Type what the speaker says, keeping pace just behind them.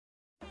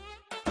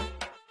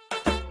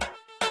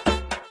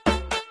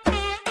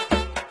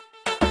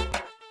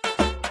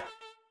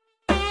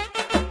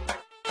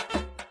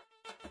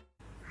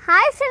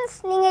Friends,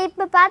 நீங்கள்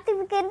இப்போ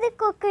பார்த்துக்கிறது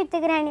குக் வித்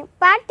கிராணி.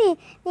 பாட்டி,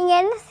 நீங்கள்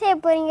என்ன செய்ய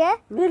போகிறீங்க?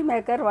 மீல்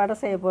மேக்கர் வடை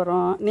செய்ய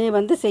போகிறோம். நீ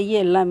வந்து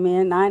செய்ய எல்லாமே.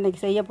 நான்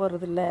இன்றைக்கி செய்ய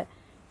போகிறதில்ல.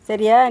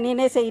 சரியா?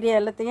 நீனே செய்கிறியா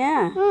எல்லாத்தையும்?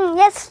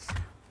 எஸ்.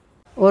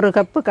 ஒரு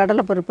கப்பு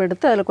கடலைப்பருப்பு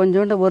எடுத்து அதில்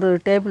கொஞ்சோண்டு ஒரு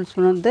டேபிள்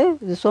ஸ்பூன் வந்து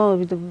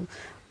இது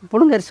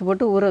புழுங்கரிசி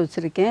போட்டு ஊற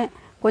வச்சுருக்கேன்.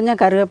 கொஞ்சம்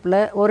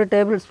கருவேப்பிலை, ஒரு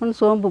டேபிள் ஸ்பூன்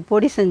சோம்பு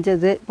பொடி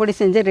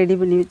செஞ்சு ரெடி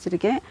பண்ணி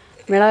வச்சுருக்கேன்.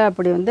 மிளகாய்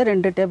பொடி வந்து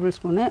 2 டேபிள்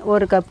ஸ்பூனு,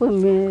 ஒரு கப்பு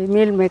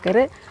மீல்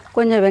மேக்கரு,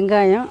 கொஞ்சம்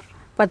வெங்காயம்,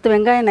 10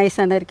 வெங்காயம்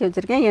நைஸாக நறுக்கி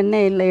வச்சுருக்கேன்.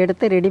 எண்ணெயில்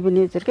எடுத்து ரெடி பண்ணி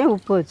வச்சுருக்கேன்.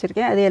 உப்பு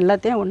வச்சுருக்கேன். அது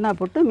எல்லாத்தையும் ஒன்றா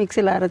போட்டு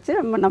மிக்சியில் அரைச்சி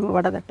நம்ம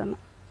வடை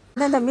தட்டணும்.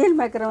 இந்த மீல்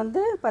மேக்கரை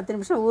வந்து 10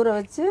 நிமிஷம் ஊற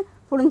வச்சு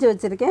புழிஞ்சு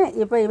வச்சுருக்கேன்.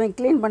 இப்போ இவன்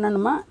க்ளீன்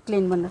பண்ணணுமா?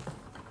 க்ளீன் பண்ணட்டும்.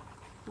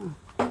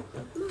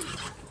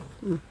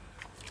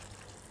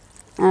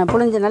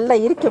 புழிஞ்சு நல்லா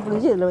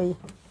புழிஞ்சு இதில் வை.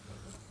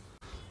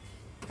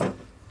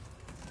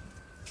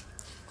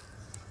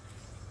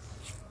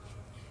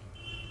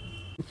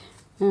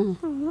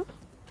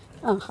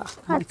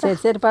 சரி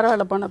சரி,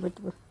 பரவாயில்ல, போனால்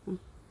போய்ட்டு போ.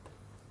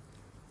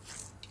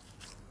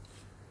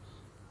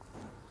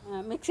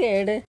 மிக்ஸி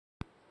எடு.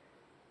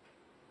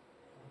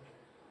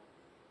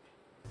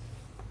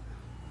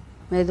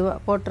 மெதுவாக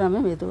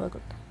போட்டுறாமல் மெதுவாக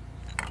கொட்டு.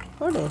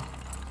 போடு.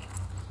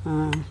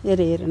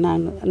 இரு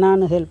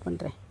நானும் ஹெல்ப்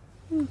பண்ணுறேன்.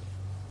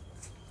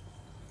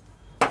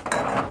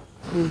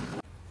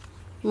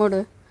 மூடு.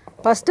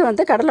 ஃபஸ்ட்டு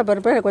வந்து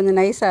கடலைப்பருப்பை கொஞ்சம்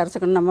நைஸாக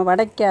அரைச்சிக்கணும். நம்ம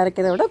வடைக்கு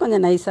அரைக்கிறத விட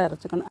கொஞ்சம் நைஸாக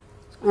அரைச்சிக்கணும்.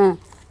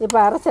 இப்போ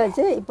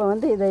அரைச்சாச்சு. இப்போ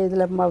வந்து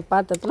இதில்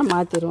பாத்திரத்தில்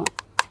மாற்றிடுவோம்.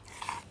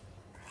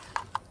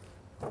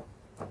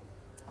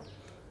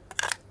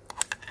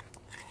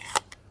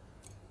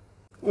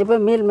 இப்போ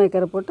மீல்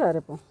மேக்கரை போட்டு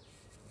அரைப்போம்.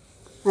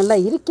 நல்லா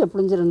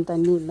புழிஞ்சிடணும்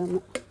தண்ணி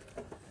இல்லாமல்.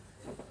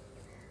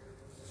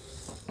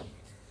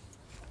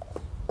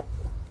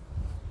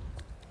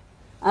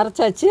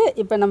 அரைச்சாச்சு.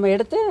 இப்போ நம்ம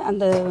எடுத்து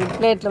அந்த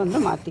பிளேட்டில் வந்து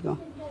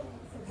மாற்றிக்குவோம்.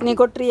 நீ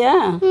கொட்டுறியா?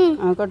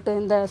 கொட்டு.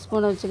 இந்த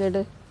ஸ்பூனை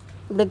வச்சுக்கிடு.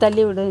 இப்படி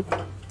தள்ளி விடு.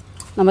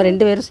 நம்ம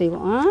 2 பேரும்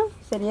செய்வோம்.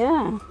 சரியா?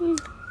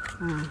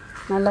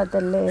 நல்லா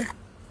தள்ளு.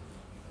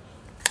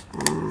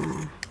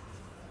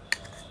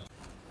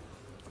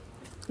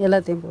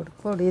 எல்லாத்தையும்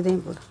போடு.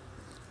 இதையும் போடு.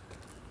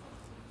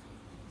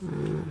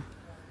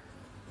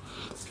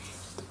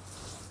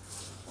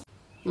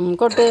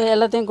 கொட்டு.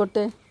 எல்லாத்தையும்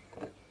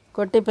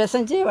கொட்டி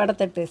பிசைஞ்சு வடை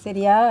தட்டு.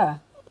 சரியா?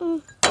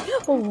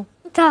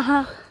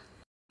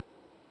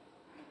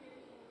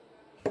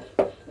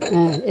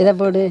 இதை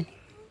போடு.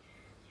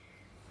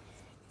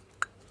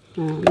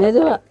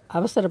 மெதுவாக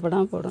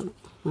அவசரப்படாமல் போடணும்.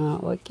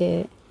 ஓகே.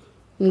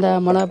 இந்த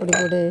மிளகாப்பொடி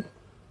போடு.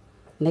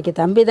 இன்றைக்கி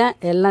தம்பி தான்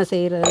எல்லாம்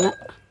செய்கிறதெல்லாம்.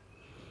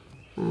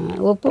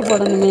 உப்பு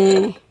போடணுமே.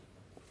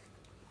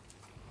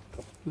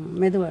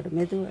 மெதுவாடு.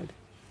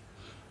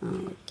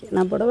 ஓகே,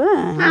 நான்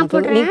போடுவேன்.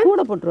 நீ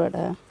கூட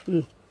போட்டுருவாடா.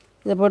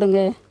 இதை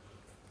போடுங்க.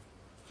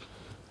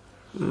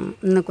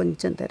 இன்னும்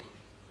கொஞ்சம் தரேன்.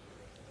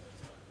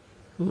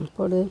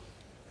 போடு.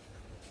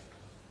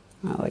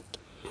 ஓகே,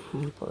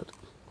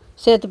 போதும்.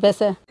 சேர்த்து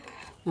பேச.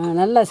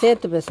 நல்லா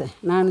சேர்த்து பேச.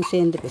 நானும்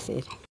சேர்ந்து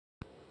பேசுகிறேன்.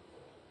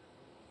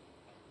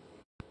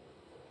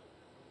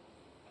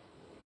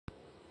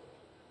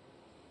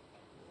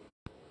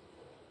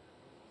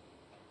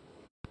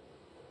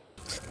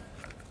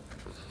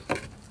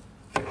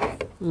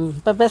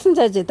 இப்போ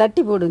பிசைஞ்சாச்சு.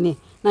 தட்டி போடு. நீ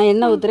நான்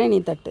எண்ணெய் ஊற்றுறேன், நீ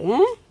தட்டு.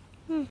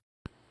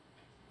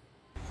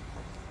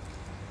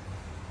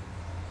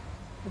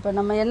 இப்போ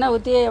நம்ம எண்ணெய்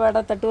ஊற்றி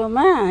வடை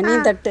தட்டுவோமா? நீ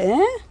தட்டு.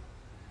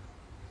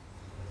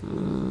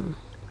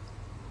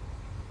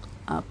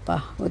 அப்பா,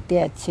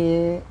 ஊற்றியாச்சு.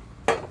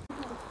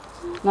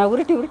 நான்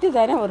உருட்டி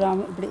தரேன். ஒரு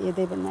இப்படி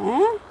இதை பண்ண.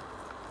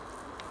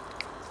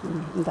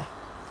 இந்தா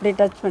இப்படி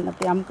டச் பண்ண.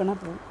 அப்படி அமுக்குனா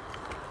போதும்.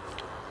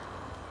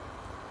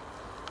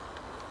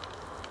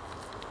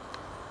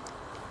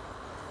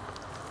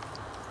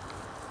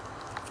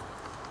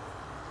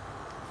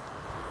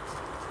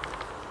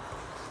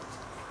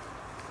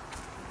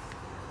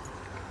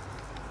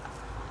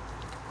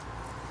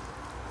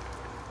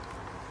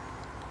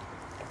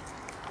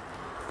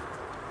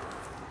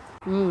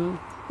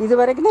 இது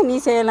வரைக்கும் தான் நீ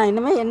செய்யலாம்.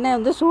 இனிமேல் எண்ணெய்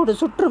வந்து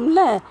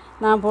சுட்டுரும்ல,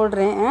 நான்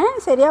போடுறேன்.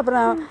 சரியா?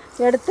 அப்புறம்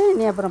எடுத்து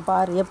நீ அப்புறம்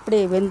பாரு எப்படி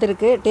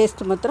வெந்திருக்கு.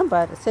 டேஸ்ட்டு மாத்திரம்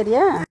பாரு.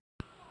 சரியா?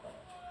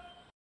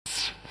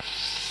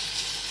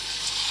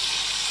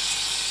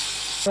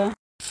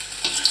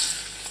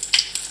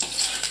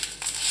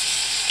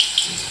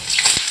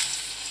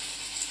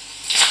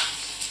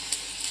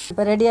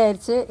 இப்போ ரெடி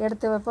ஆயிடுச்சு.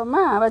 எடுத்து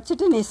வைப்போமா?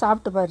 வச்சுட்டு நீ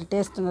சாப்பிட்டு பாரு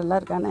டேஸ்ட்டு நல்லா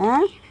இருக்கானே.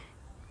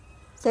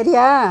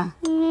 சரியா?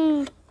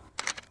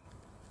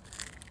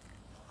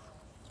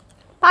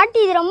 பாட்டி,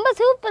 இது ரொம்ப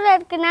சூப்பராக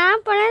இருக்குது.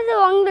 நான் பண்ணது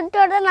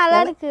உங்கள்கிட்ட நல்லா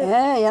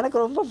இருக்குது. எனக்கு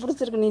ரொம்ப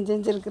பிடிச்சிருக்கு. நீ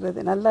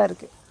செஞ்சுருக்கிறது நல்லா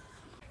இருக்குது.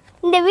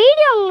 இந்த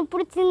வீடியோ உங்களுக்கு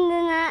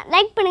பிடிச்சிருந்ததுன்னா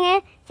லைக்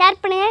பண்ணுங்கள்,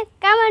 ஷேர் பண்ணுங்கள்,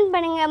 கமெண்ட்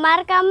பண்ணுங்கள்.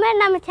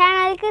 மறக்காமல் நம்ம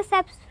சேனலுக்கு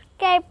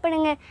சப்ஸ்கிரைப்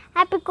பண்ணுங்கள்.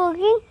 ஹாப்பி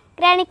குக்கிங்,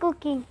 கிராணி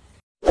குக்கிங்.